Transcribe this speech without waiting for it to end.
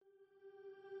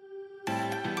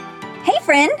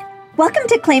friend. Welcome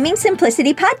to Claiming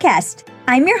Simplicity Podcast.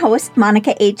 I'm your host,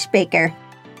 Monica H. Baker.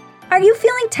 Are you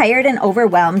feeling tired and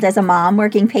overwhelmed as a mom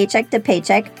working paycheck to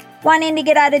paycheck, wanting to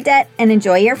get out of debt and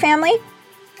enjoy your family?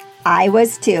 I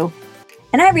was too.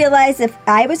 And I realized if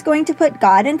I was going to put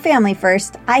God and family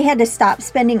first, I had to stop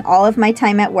spending all of my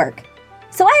time at work.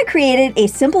 So I created a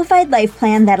simplified life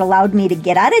plan that allowed me to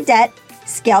get out of debt,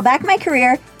 scale back my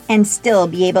career, and still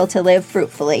be able to live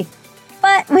fruitfully.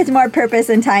 But with more purpose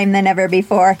and time than ever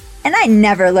before, and I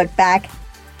never looked back.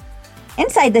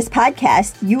 Inside this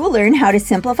podcast, you will learn how to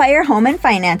simplify your home and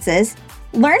finances,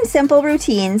 learn simple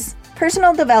routines,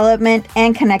 personal development,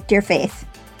 and connect your faith.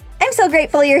 I'm so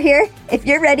grateful you're here. If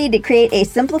you're ready to create a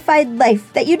simplified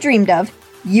life that you dreamed of,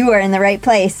 you are in the right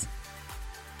place.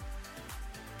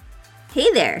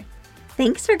 Hey there.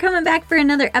 Thanks for coming back for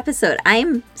another episode.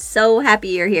 I'm so happy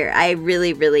you're here. I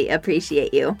really, really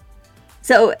appreciate you.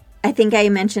 So, I think I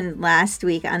mentioned last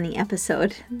week on the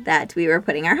episode that we were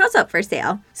putting our house up for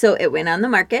sale. So it went on the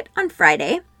market on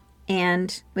Friday,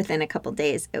 and within a couple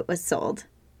days it was sold.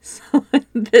 So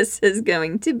this is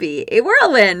going to be a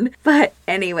whirlwind. But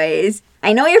anyways,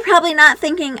 I know you're probably not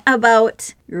thinking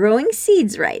about growing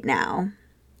seeds right now,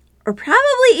 or probably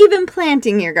even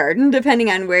planting your garden,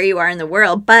 depending on where you are in the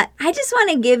world. But I just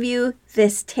want to give you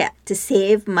this tip to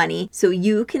save money so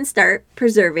you can start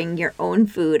preserving your own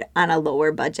food on a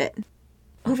lower budget.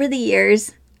 Over the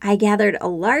years, I gathered a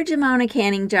large amount of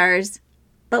canning jars,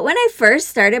 but when I first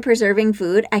started preserving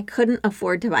food, I couldn't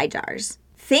afford to buy jars.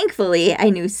 Thankfully, I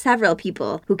knew several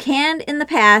people who canned in the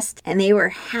past, and they were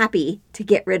happy to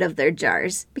get rid of their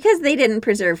jars because they didn't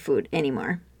preserve food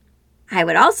anymore. I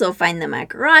would also find them at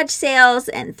garage sales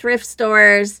and thrift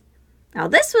stores. Now,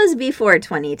 this was before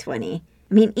 2020.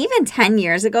 I mean, even 10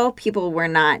 years ago, people were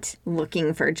not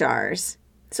looking for jars.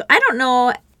 So I don't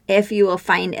know if you will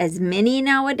find as many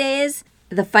nowadays.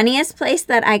 The funniest place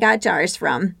that I got jars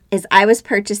from is I was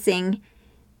purchasing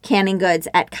canning goods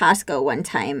at Costco one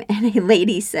time, and a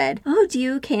lady said, "Oh, do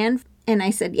you can?" And I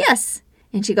said, "Yes."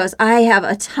 And she goes, "I have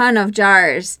a ton of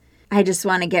jars I just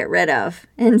want to get rid of."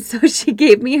 And so she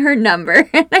gave me her number,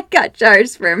 and I got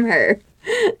jars from her.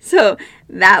 So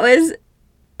that was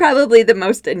probably the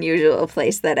most unusual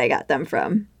place that I got them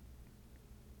from.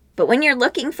 But when you're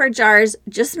looking for jars,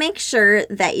 just make sure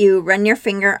that you run your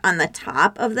finger on the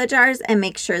top of the jars and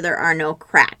make sure there are no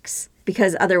cracks,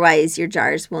 because otherwise your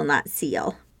jars will not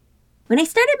seal. When I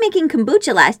started making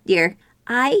kombucha last year,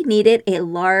 I needed a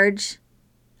large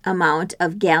amount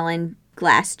of gallon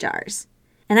glass jars.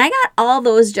 And I got all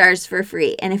those jars for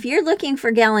free. And if you're looking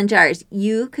for gallon jars,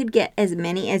 you could get as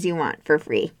many as you want for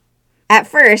free. At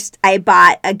first, I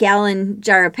bought a gallon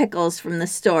jar of pickles from the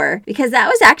store because that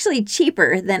was actually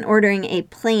cheaper than ordering a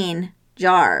plain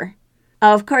jar.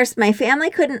 Of course, my family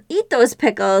couldn't eat those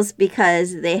pickles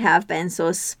because they have been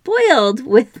so spoiled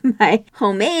with my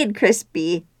homemade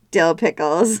crispy dill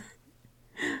pickles.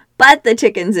 But the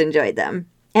chickens enjoyed them,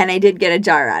 and I did get a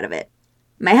jar out of it.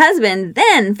 My husband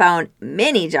then found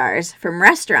mini jars from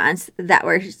restaurants that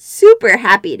were super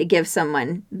happy to give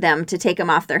someone them to take them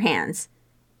off their hands.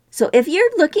 So if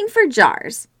you're looking for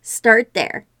jars, start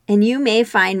there, and you may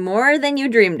find more than you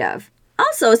dreamed of.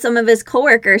 Also, some of his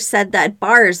coworkers said that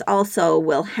bars also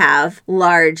will have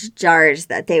large jars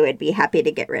that they would be happy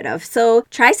to get rid of. So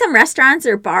try some restaurants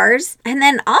or bars. And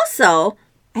then also,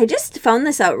 I just found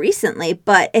this out recently,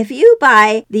 but if you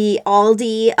buy the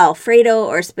Aldi Alfredo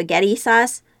or spaghetti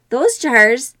sauce, those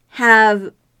jars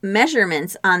have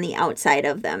measurements on the outside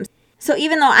of them. So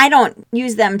even though I don't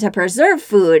use them to preserve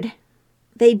food,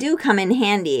 they do come in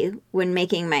handy when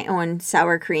making my own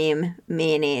sour cream,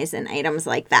 mayonnaise, and items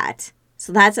like that.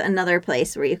 So that's another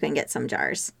place where you can get some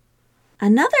jars.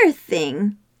 Another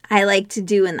thing I like to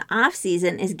do in the off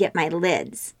season is get my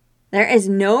lids. There is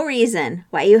no reason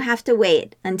why you have to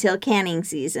wait until canning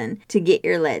season to get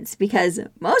your lids because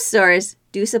most stores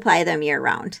do supply them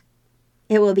year-round.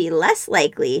 It will be less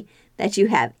likely that you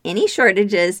have any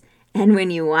shortages, and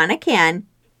when you want a can,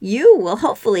 you will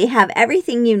hopefully have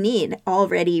everything you need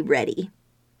already ready.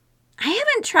 I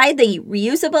haven't tried the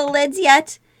reusable lids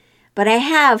yet, but I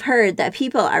have heard that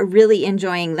people are really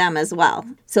enjoying them as well.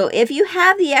 So if you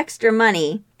have the extra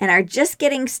money and are just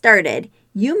getting started,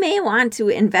 you may want to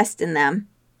invest in them.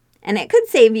 And it could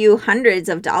save you hundreds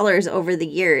of dollars over the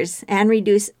years and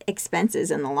reduce expenses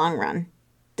in the long run,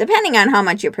 depending on how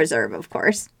much you preserve, of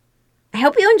course. I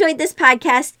hope you enjoyed this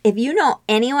podcast. If you know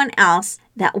anyone else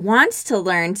that wants to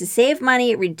learn to save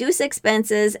money, reduce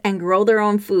expenses, and grow their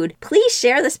own food, please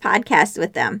share this podcast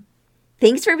with them.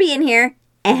 Thanks for being here.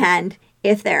 And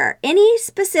if there are any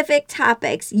specific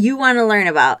topics you want to learn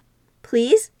about,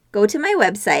 please go to my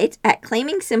website at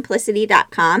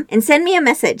claimingsimplicity.com and send me a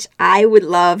message. I would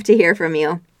love to hear from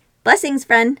you. Blessings,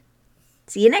 friend.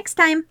 See you next time.